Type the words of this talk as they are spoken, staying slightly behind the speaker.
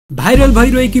Viral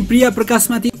भइरहेकी प्रिया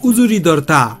प्रकाशमाथि उजुरी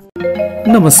दर्ता।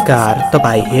 नमस्कार,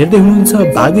 तपाई हेर्दै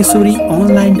हुनुहुन्छ बागेश्वरी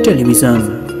अनलाइन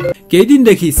टेलिभिजन। केही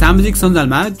दिनदेखि सामाजिक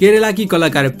सञ्जालमा केरलाकी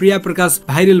कलाकार प्रिया प्रकाश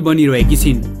भाइरल बनिरहेकी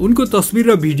छिन्। उनको तस्बिर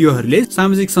र भिडियोहरूले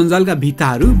सामाजिक सञ्जालका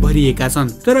भित्ताहरू भरिएका छन्।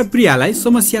 तर प्रियालाई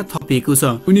समस्या थपिएको छ।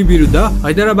 उनी विरुद्ध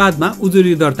हैदराबादमा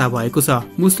उजुरी दर्ता भएको छ।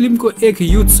 मुस्लिमको एक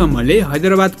युथ समूहले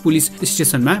हैदराबाद पुलिस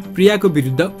स्टेशनमा प्रियाको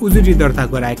विरुद्ध उजुरी दर्ता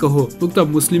गराएको हो। उक्त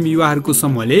मुस्लिम युवाहरूको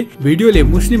समूहले भिडियोले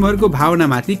मुस्लिमहरूको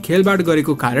भावनामाथि खेलबाड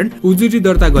गरेको कारण उजुरी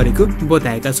दर्ता गरेको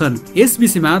बताएका छन्। यस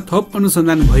विषयमा थप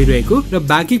अनुसन्धान भइरहेको र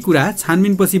बाँकी कुरा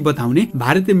छानबिनपछि बताउने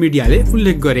भारतीय मिडियाले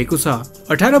उल्लेख गरेको छ।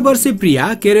 18 वर्षीय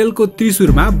प्रिया केरलको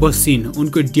त्रिशुरमा बस्छिन्।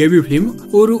 उनको डेब्यू फिल्म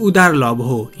ओरु उदार लभ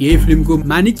हो। यही फिल्मको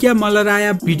मानिक्या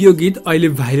मलराया भिडियो गीत अहिले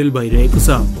भाइरल भइरहेको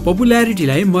छ।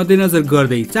 पपुल्यारिटीलाई मध्यनजर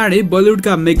गर्दै चाँडै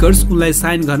बलिउडका मेकर्स उनलाई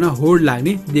साइन गर्न होड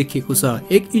लाग्ने देखिएको छ।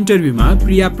 एक इन्टरभ्यूमा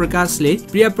प्रिया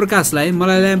प्रकाशलाई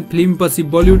मलयालम फिल्म पछि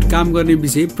बलिउड काम गर्ने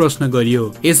विषय प्रश्न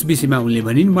गरियो। यस विषयमा उनले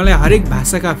भनिन्, मलाई हरेक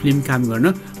भाषाका फिल्म काम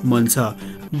गर्न मन छ।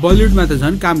 बलिउडमा त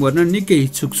झन् काम गर्न निकै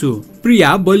इच्छुक छु। प्रिया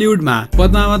बलिउडमा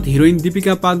पद्मावत हिरोइन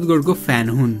दीपिका पादुकोणको फ्यान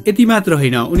हुन्। यति मात्र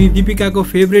होइन, उनी दीपिकाको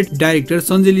फेभरेट डाइरेक्टर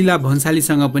सञ्जय लीला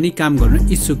भन्सालीसँग पनि काम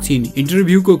गर्न इच्छुक छिन्।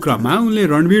 इन्टरभ्यूको क्रममा उनले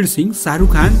रणवीर सिंह,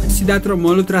 शाहरुख खान, सिद्धार्थ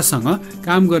मल्होत्रासँग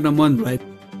काम गर्न मन भएको।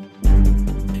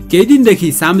 केही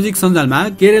दिनदेखि सामाजिक सञ्जालमा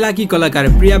केरलाकी कलाकार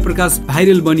प्रिया प्रकाश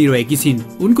भाइरल बनिरहेकी छिन्।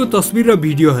 उनको तस्बिर र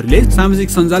भिडियोहरूले सामाजिक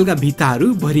सञ्जालका भित्ताहरू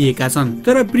भरिएका छन्।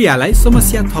 तर प्रियालाई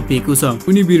समस्या थपिएको छ।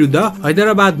 उनी विरुद्ध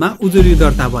हैदराबादमा उजुरी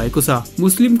दर्ता भएको छ।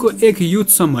 मुस्लिमको एक युथ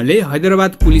समूहले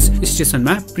हैदराबाद पुलिस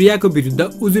स्टेशनमा प्रियाको विरुद्ध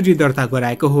उजुरी दर्ता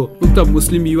गराएको हो। उक्त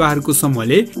मुस्लिम युवाहरूको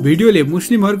समूहले भिडियोले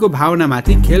मुस्लिमहरूको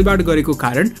भावनामाथि खेलबाड गरेको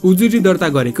कारण उजुरी दर्ता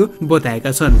गरेको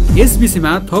बताएका छन्। यस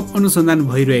विषयमा थप अनुसन्धान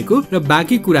भइरहेको र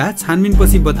बाँकी कुरा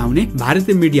छानबिनपछि बताउने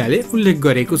भारतीय मिडियाले उल्लेख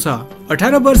गरेको छ।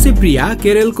 18 वर्षीय प्रिया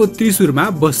केरलको त्रिशुरमा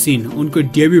बस्छिन्। उनको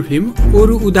डेब्यू फिल्म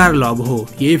ओरु उदार लभ हो।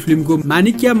 यही फिल्मको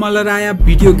मानिक्या मलराया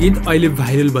भिडियो गीत अहिले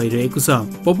भाइरल भइरहेको छ।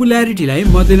 पपुल्यारिटीलाई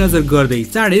मध्यनजर गर्दै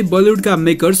चाँडै बलिउडका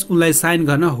मेकर्स उनलाई साइन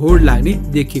गर्न होड लाग्ने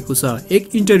देखिएको छ। एक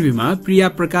इन्टरभ्यूमा प्रिया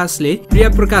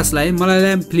प्रकाशलाई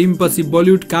मलयालम फिल्म पछि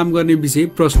बलिउड काम गर्ने विषय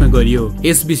प्रश्न गरियो।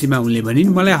 यस विषयमा उनले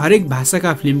भनिन्, मलाई हरेक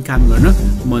भाषाका फिल्म काम गर्न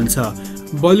मन छ।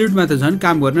 बलिउडमा त झन्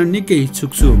काम गर्न निकै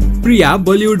इच्छुक छु। प्रिया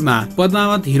बलिउडमा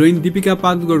पद्मावत हिरोइन दीपिका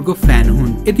पादुकोणको फ्यान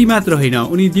हुन्। यति मात्र होइन,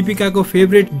 उनी दीपिकाको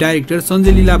फेभरेट डाइरेक्टर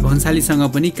सञ्जय लीला भन्सालीसँग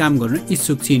पनि काम गर्न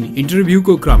इच्छुक छिन्।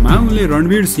 इन्टरभ्यूको क्रममा उनले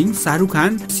रणवीर सिंह, शाहरुख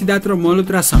खान, सिद्धार्थ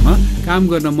मल्होत्रासँग काम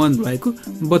गर्न मन भएको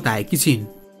बताएकी छिन्।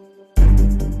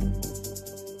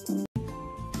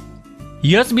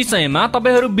 यस विषयमा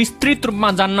तपाईहरु विस्तृत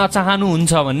रूपमा जान्न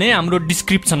चाहनुहुन्छ भने हाम्रो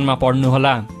डिस्क्रिप्सनमा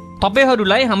पढ्नुहोला।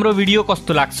 तपाईहरुलाई हाम्रो भिडियो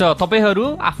कस्तो लाग्छ तपाईहरु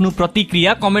आफ्नो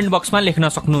प्रतिक्रिया कमेन्ट बक्समा लेख्न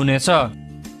सक्नुहुनेछ।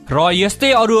 र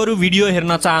यस्तै अरु भिडियो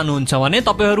हेर्न चाहनुहुन्छ भने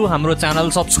तपाईहरु हाम्रो च्यानल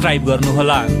सब्स्क्राइब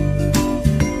गर्नुहोला।